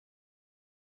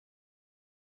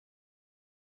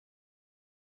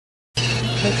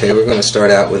Okay, we're going to start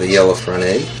out with a yellow front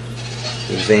egg.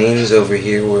 The veins over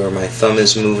here where my thumb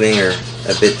is moving are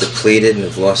a bit depleted and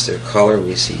have lost their color.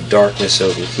 We see darkness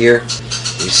over here.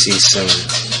 We see some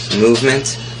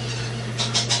movement.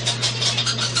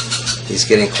 He's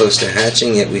getting close to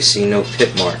hatching, yet we see no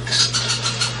pip marks.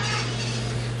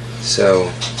 So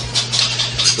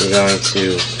we're going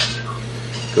to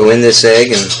go in this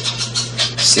egg and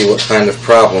see what kind of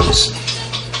problems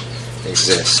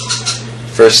exist.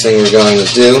 First thing we're going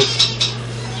to do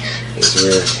is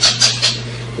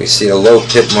we see a low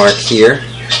pip mark here.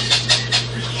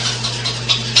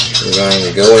 We're going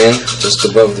to go in just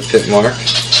above the pip mark.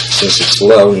 Since it's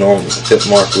low, normally the pip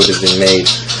mark would have been made.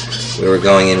 We were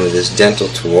going in with this dental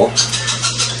tool,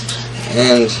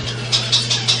 and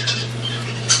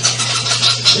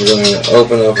we're going to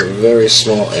open up a very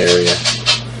small area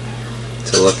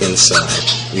to look inside.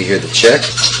 We hear the check.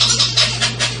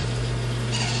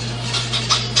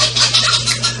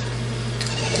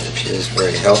 It appears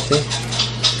very healthy.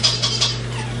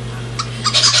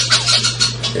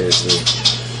 There's the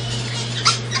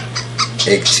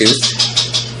egg tooth.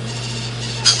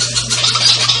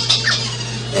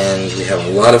 And we have a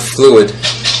lot of fluid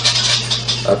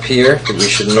up here that we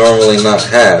should normally not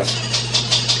have.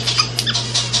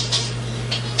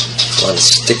 A lot of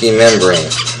sticky membrane.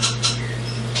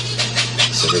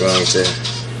 So we're going to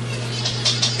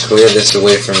clear this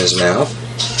away from his mouth.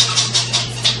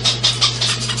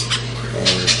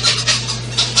 And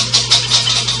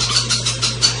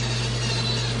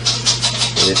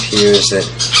it appears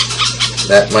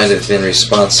that might have been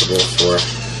responsible for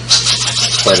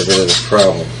quite a bit of the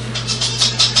problem.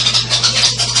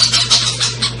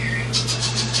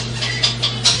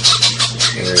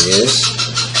 There he is.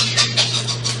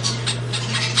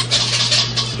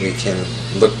 We can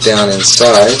look down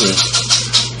inside and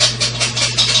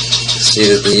see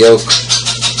that the yolk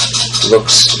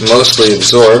looks mostly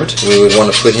absorbed. We would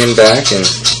want to put him back and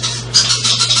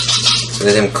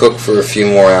let him cook for a few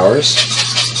more hours,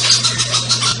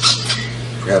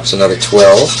 perhaps another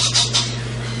 12.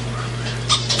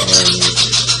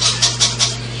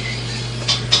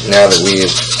 Now that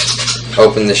we've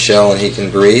opened the shell and he can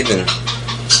breathe, and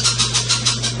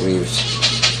we've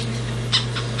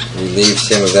relieved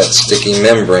him of that sticky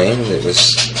membrane that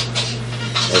was,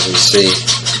 as we see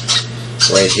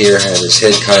right here, had his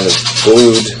head kind of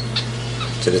glued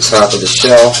to the top of the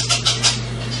shell.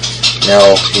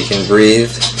 Now he can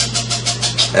breathe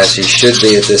as he should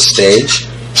be at this stage.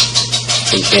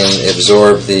 He can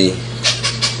absorb the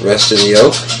rest of the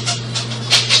yolk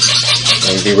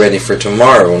and be ready for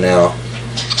tomorrow. Now,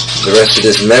 the rest of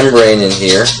this membrane in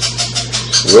here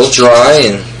will dry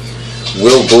and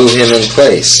will glue him in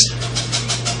place.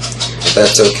 But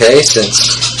that's okay,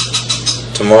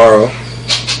 since tomorrow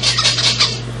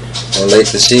or late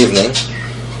this evening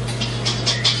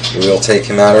we'll take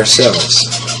him out ourselves.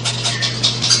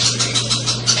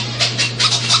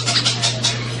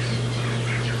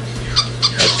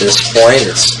 At this point,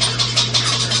 it's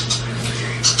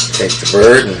take the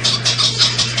bird and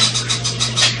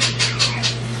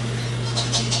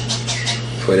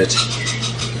put it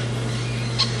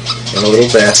in a little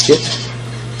basket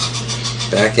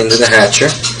back into the hatcher.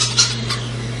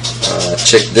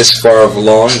 Chick this far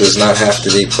along does not have to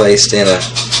be placed in a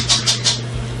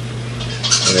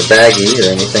baggie or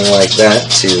anything like that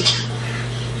to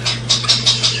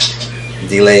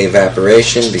delay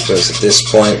evaporation, because at this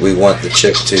point we want the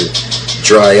chick to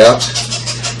dry up,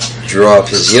 draw up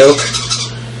his yolk,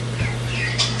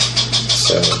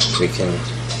 so we can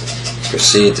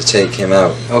proceed to take him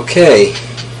out. Okay,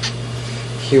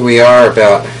 here we are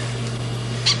about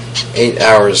 8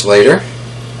 hours later,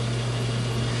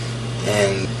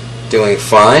 and doing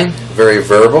fine, very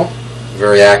verbal,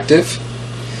 very active.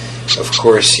 Of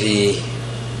course, he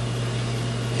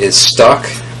is stuck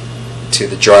to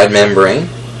the dried membrane,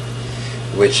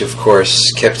 which of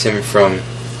course kept him from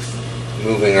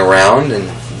moving around and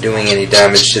doing any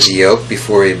damage to the yolk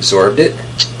before he absorbed it.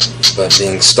 But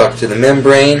being stuck to the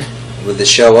membrane with the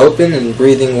shell open and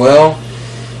breathing well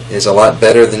is a lot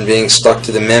better than being stuck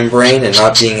to the membrane and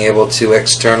not being able to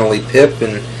externally pip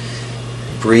and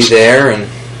breathe air, and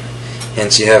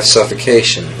hence you have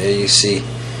suffocation. There you see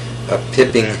a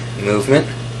pipping movement,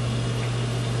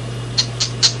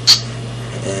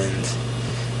 and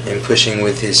him pushing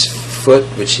with his foot,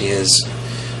 which he has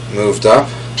moved up.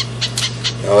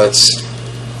 Now let's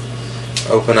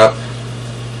open up.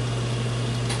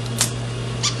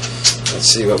 Let's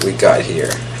see what we got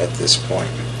here at this point.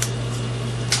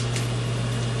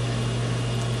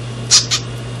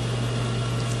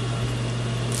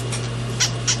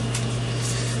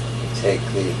 Take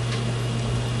the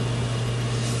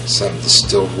some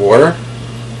distilled water.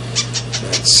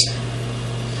 That's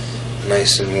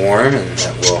nice and warm, and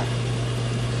that will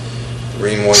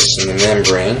re-moisten the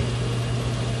membrane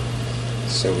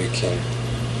so we can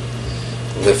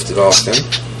lift it off them.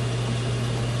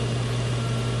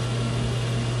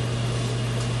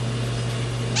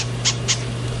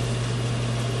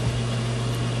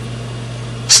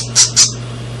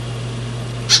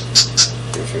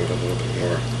 Give it a little bit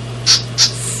more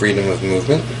freedom of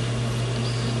movement.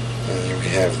 And here we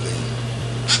have the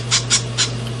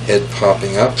head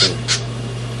popping up, and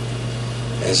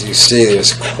as you see,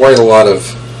 there's quite a lot of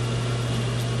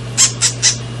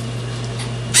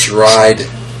dried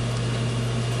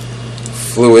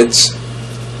fluids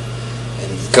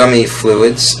and gummy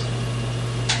fluids.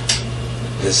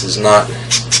 This is not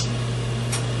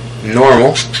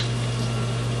normal.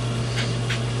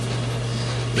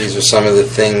 These are some of the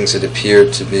things that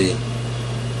appeared to be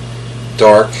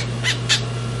dark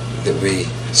that we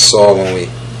saw when we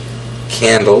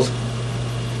candled.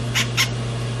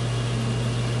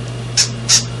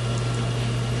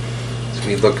 As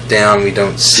we look down, we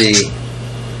don't see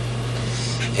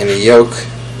any yolk.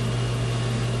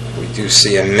 We do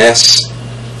see a mess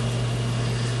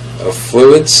of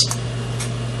fluids.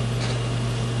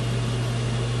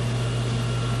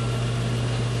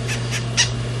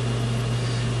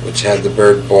 Which had the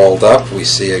bird balled up. We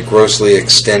see a grossly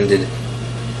extended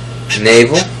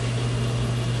navel.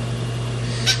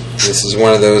 This is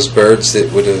one of those birds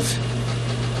that would have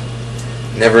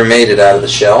never made it out of the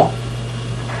shell,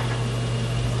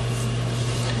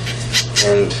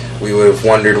 and we would have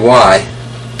wondered why.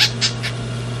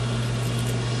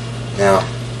 Now,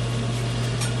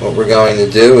 what we're going to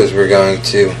do is we're going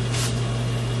to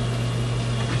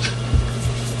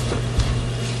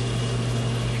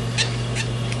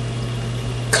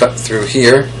cut through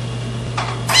here,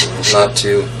 not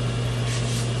to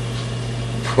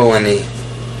pull anything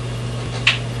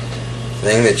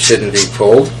that shouldn't be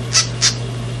pulled.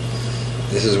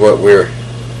 This is what we're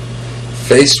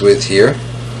faced with here.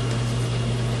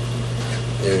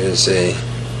 There is a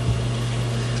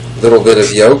little bit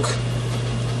of yolk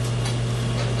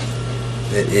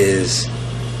that is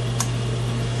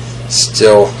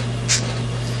still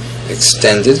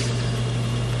extended.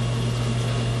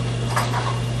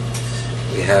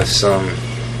 We have some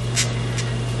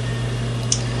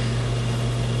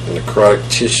necrotic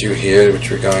tissue here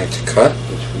which we're going to cut,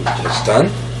 which we've just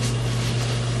done.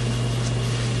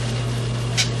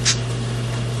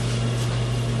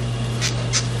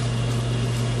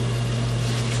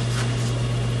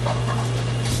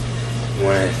 You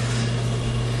want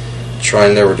to try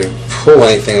never to pull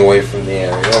anything away from the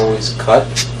area. Always cut.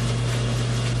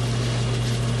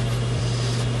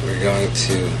 We're going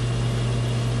to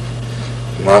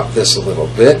mop this a little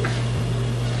bit.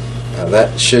 Now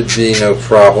that should be no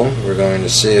problem. We're going to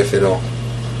see if it'll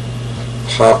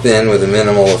pop in with a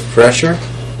minimal of pressure,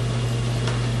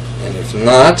 and if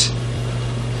not,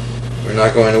 we're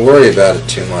not going to worry about it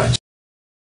too much.